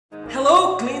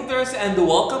Clinters, and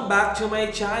welcome back to my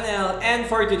channel. And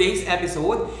for today's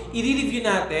episode, i-review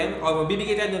natin o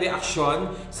mabibigay tayo ng reaksyon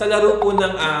sa laro po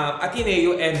ng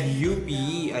Ateneo and UP.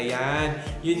 Ayan,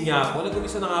 yun nga po,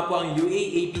 nag-umpisa na nga po ang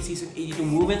UAAP Season 82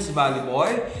 Women's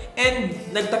Volleyball. And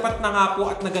nagtapat na nga po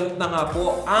at naganap na nga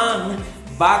po ang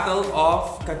Battle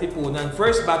of Katipunan.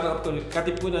 First Battle of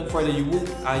Katipunan for the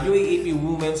UAAP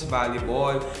Women's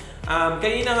Volleyball.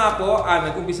 Kanina nga po,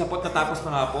 nag-umpisa po at natapos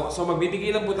na nga po. So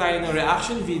magbibigay lang po tayo ng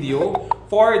reaction video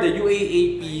for the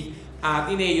UAAP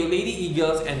Ateneo Lady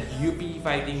Eagles and UP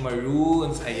fighting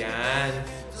Maroons. Ayan.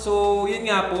 So yun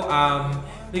nga po,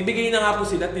 nagbigay na nga po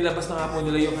sila at nilabas na nga po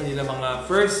nila yung kanila mga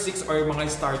first 6 or mga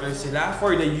starters sila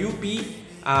for the UP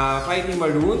fighting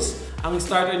Maroons. Ang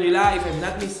starter nila, if I'm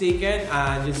not mistaken,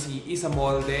 dyan si Isa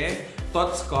Molde,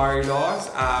 Tots Carlos,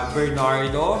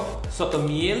 Bernardo,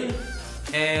 Sotomil,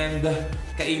 and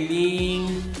Kailing,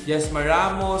 Jesma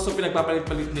Ramos. So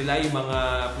pinagpapalit-palit nila yung mga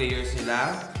players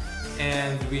nila.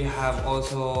 And we have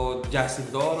also Justin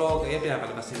Doro, kaya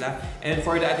pinapalabas sila. And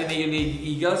for the Ateneo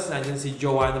Lady Eagles, nandiyan si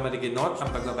Joanna Maliginot,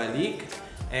 ang pagbabalik.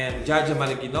 And Jaja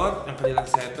Maliginot, ang kanilang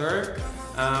setter.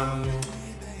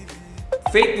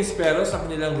 Faith Nisperos, ang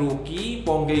kanilang rookie,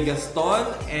 Ponggay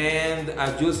Gaston, and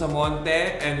Jules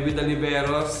Samonte, and with the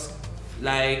liberos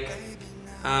like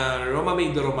Roma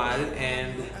Maydoromal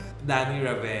and Danny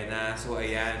Ravena. So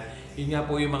ayan, yun nga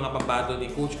po yung mga pambato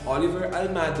ni Coach Oliver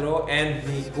Almadro and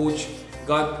ni Coach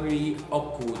Godfrey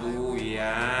Okudu.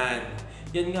 Yan.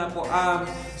 Yan nga po.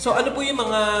 So ano po yung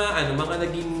mga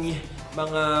naging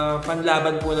mga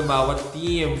panlaban po ng bawat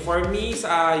team? For me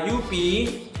sa UP,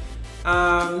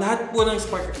 lahat po ng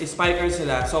spikers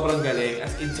sila sobrang galing,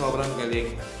 as in sobrang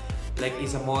galing. Like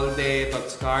Isa Molde,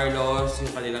 Tots Carlos,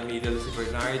 yung kanilang middle si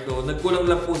Bernardo. Nagkulang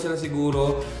lang po sila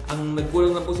siguro. Ang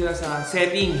nagkulang lang po sila sa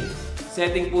setting.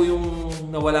 Setting po yung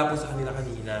nawala po sa kanila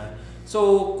kanina.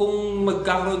 So kung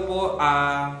magkakaroon po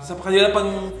sa kanila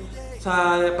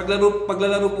sa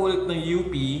paglalaro po ulit ng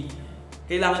UP,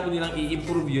 kailangan po nilang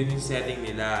i-improve yun yung setting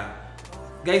nila.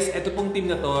 Guys, ito pong team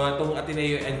na to, itong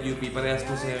Ateneo and UP, parehas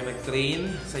po sila nag-train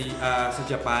sa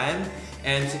Japan.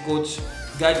 And si Coach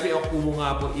Godfrey Okumu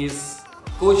nga po is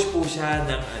coach po siya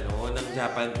ng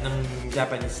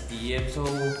Japanese team. So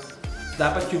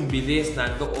dapat yung bilis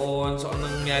nandoon. So ang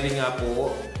nangyari nga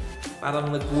po, parang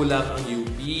nagkulang ang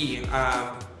UP.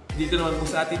 Dito naman po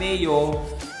sa Ateneo,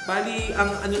 bali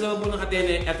ang naman po ng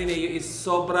Ateneo is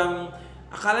sobrang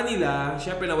akala nila,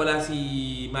 syempre nawala si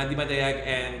Maddie Madayag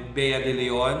and Bea De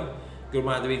Leon.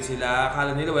 Graduate sila.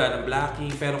 Akala nila wala ng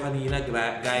blocking. Pero kanina,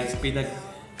 guys,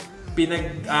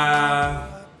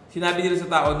 sinabi nila sa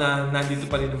tao na nandito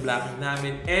pa rin ang blocking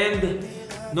namin. And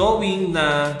knowing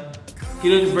na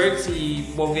kinonvert si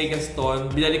Ponggay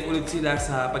Gaston, binalik ulit sila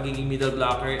sa pagiging middle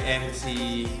blocker, and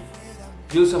si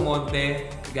Jules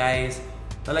Samonte, guys,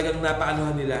 talagang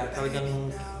napaanuhan nila. Talagang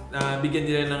bigyan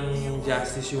nila ng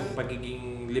justice yung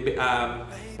pagiging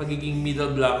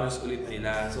middle blockers ulit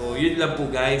nila. So yun lang po,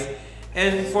 guys.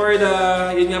 And for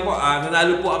yun nga po,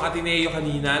 nanalo po ang Ateneo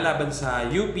kanina laban sa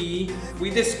UP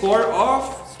with the score of,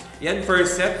 yan,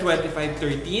 first set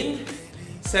 25-13,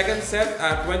 second set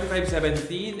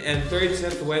 25-17, and third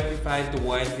set 25-23.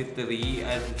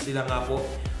 At sila nga po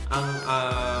ang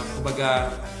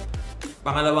kumbaga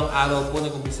pangalawang araw po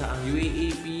nag-umpisa ang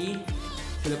UAAP.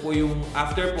 Sila po yung,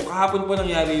 after po, kahapon po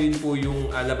nangyari rin po yung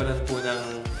labanan po ng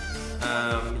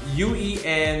UE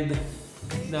and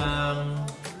ng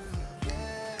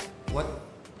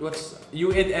what's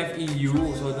UNFEU.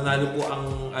 So nanalo po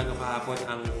ang kahapon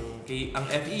ang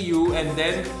FEU, and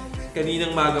then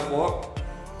kaninang maga po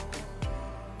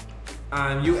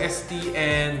UST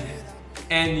and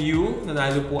NU,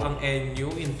 nanalo po ang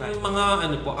NU. In fact, yung mga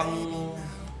ang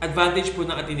advantage po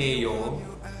ng Ateneo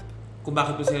kung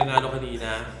bakit po sila nanalo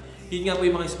kanina, yun nga po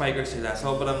yung mga spikers sila.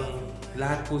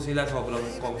 Lahat po sila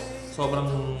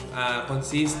sobrang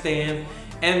consistent.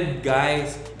 And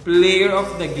guys, player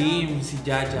of the game, si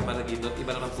Jaja Maraginot,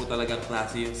 iba naman po talagang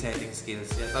klase yung setting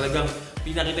skills niya. Talagang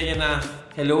pinakita niya na,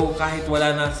 hello, kahit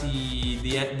wala na si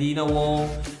Dina Wong,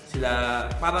 sila,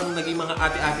 parang naging mga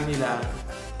ate-ate nila.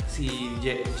 Si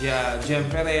Jem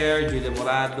Ferrer, Julia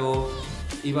Morado,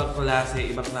 ibang klase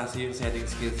yung setting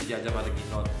skills si Jaja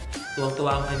Maraginot.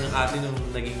 Tuwang-tuwa ang kanyang ate nung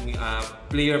naging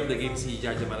player of the game si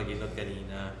Jaja Maraginot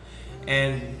kanina.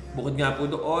 And bukod nga po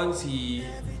doon, si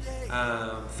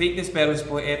Faith Nisperos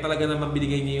po, talaga naman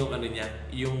binigay niya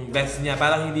yung best niya.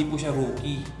 Parang hindi po siya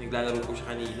rookie, naglalaro po siya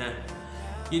kanina.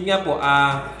 Yun nga po,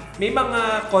 may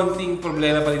mga konting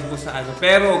problema pa rin po sa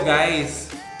pero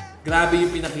guys, grabe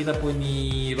yung pinakita po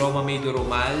ni Roma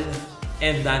Maydoromal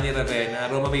and Danny Ravena.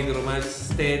 Roma Maydoromal,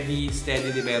 steady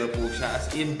libero po siya. As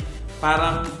in,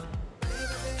 parang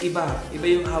iba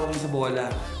yung hawak mo sa bola.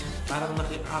 Parang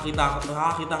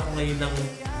nakakita ko ngayon ng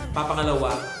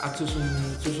papangalawa at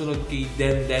susunod kay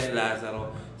Den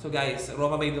Lazaro. So guys,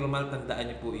 Roma May Normal,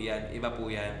 tandaan niyo po iyan. Iba po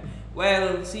yan.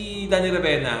 Well, si Danny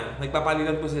Ravena,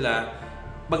 nagpapalitan po sila.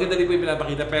 Maganda rin po yung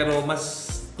pinapakita pero mas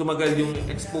tumagal yung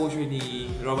exposure ni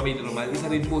Roma May Normal.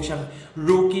 Isa rin po siyang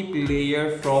rookie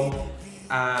player from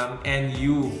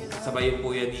NU. Sabay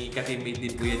po yan ni ka-teammate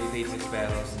din po yan ni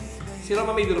Xpro. Si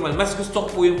Roma May Normal, mas gusto ko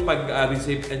po yung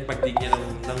pag-receive and pag-dig niya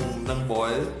ng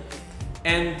ball.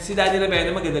 And si Danny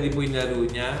Ravena, maganda rin po yung laro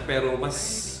niya. Pero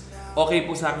mas okay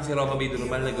po sa akin si Roma May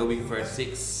Normal na gawing first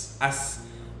six as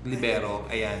libero.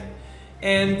 Ayan.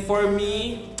 And for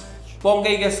me,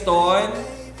 Ponggay Gaston,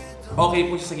 okay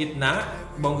po siya sa gitna.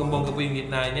 Bonggang-bongga po yung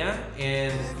gitna niya.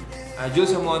 And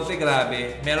Jules Amonte,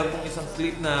 grabe. Meron pong isang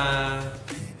clip na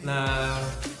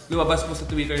lumabas po sa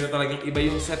Twitter na talagang iba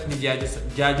yung set ni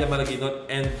Jaja Maraginot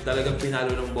and talagang pinalo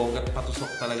ng bongga at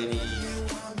patusok talaga ni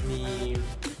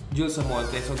Jules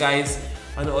Amonte. So guys,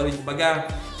 panoorin nyo. Baga,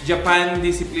 Japan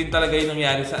discipline talaga yung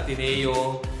nangyari sa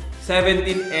Ateneo.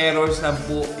 17 errors lang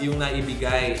po yung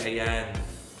naibigay. Ayan.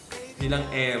 Nilang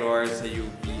error sa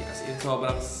UP. As in,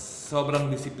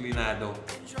 sobrang disiplinado.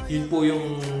 Yun po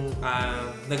yung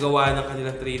nagawa ng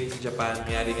kanilang training sa Japan.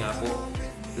 Nangyari nga po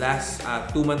last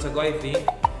 2 months ago, I think.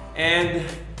 And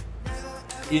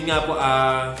yun nga po,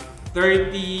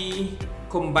 30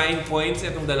 combined points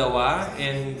itong dalawa.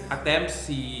 And attempts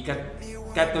si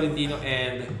Kat Tolentino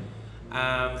and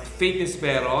Faith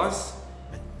Nisperos.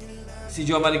 Si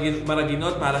Joe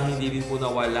Maraginot parang hindi rin po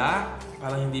nawala.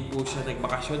 Parang hindi po siya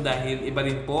nagbakasyon dahil iba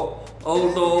rin po.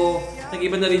 Although,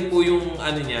 nag-iba na rin po yung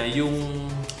niya,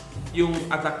 yung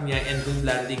attack niya and yung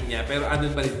landing niya. Pero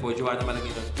andun pa rin po, Joanna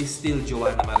Maraginot is still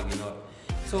Joanna Maraginot.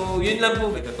 So, yun lang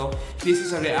po. Ito, this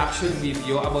is a reaction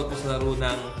video about po sa laro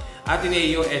ng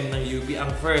Ateneo and ng UP.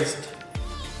 Ang first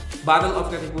Battle of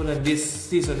Katipunan this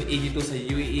season 82 sa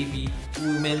UAAP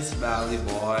Women's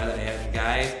Volleyball. Ayan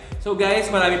guys. So guys,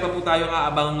 marami pa po tayong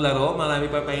aabangang laro. Marami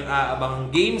pa tayong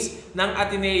aabangang games ng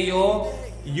Ateneo,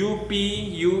 UP,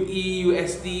 UE,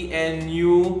 UST,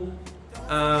 NU,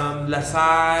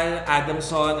 Lasal,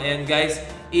 Adamson. Ayan guys,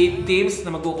 8 teams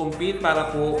na magkukumpete para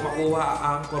po makuha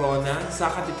ang corona sa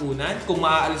Katipunan. Kung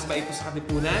maaalis ba ito sa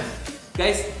Katipunan.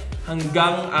 Guys,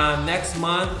 hanggang next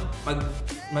month,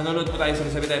 manonood po tayo,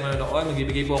 sabi tayo manonood.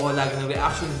 Magbibigay po ako lagi ng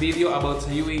reaction video about sa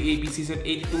UAAP Season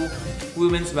 82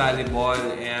 Women's Volleyball.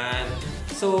 Ayan.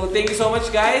 So, thank you so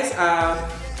much guys.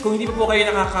 Kung hindi pa po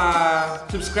kayo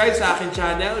nakaka-subscribe sa akin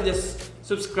channel, just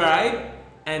subscribe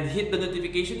and hit the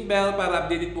notification bell para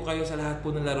updated po kayo sa lahat po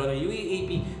ng laro ng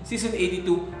UAAP Season 82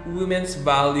 Women's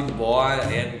Volleyball.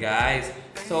 Ayan guys.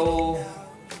 So,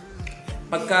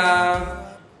 pagka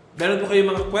meron po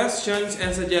kayong mga questions and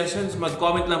suggestions,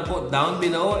 mag-comment lang po down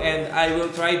below and I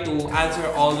will try to answer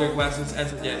all your questions and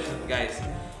suggestions, guys.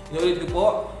 Inulit ko po,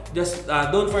 just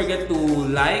don't forget to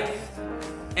like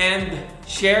and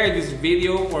share this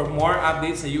video for more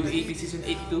updates sa UAAP Season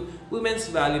 82 Women's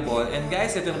Volleyball. And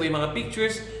guys, ito na po yung mga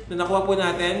pictures na nakuha po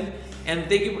natin.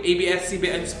 And thank you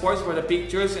ABS-CBN Sports for the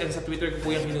pictures and sa Twitter ko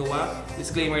po yung kinuha.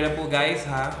 Disclaimer lang po guys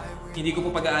ha. Hindi ko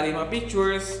po pag-aari mga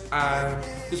pictures.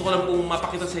 Gusto ko lang pong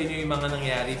mapakita sa inyo yung mga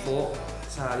nangyari po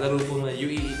sa laro po ng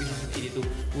UAAP Season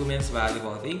 82 Women's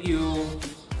Volleyball. Thank you!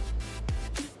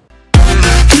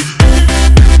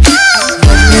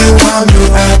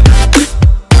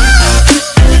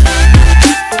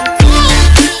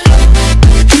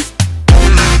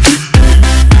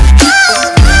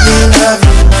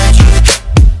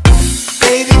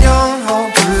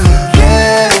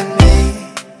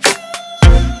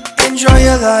 Enjoy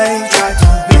your life, try to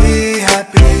be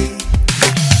happy.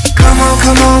 Come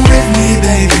on with me,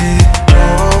 baby.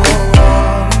 Oh,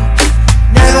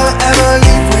 never ever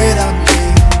leave without me.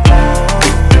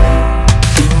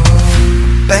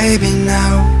 Baby,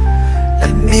 now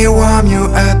let me warm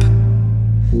you up.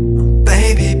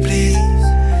 Baby, please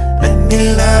let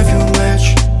me love you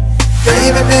much.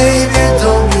 Baby, baby.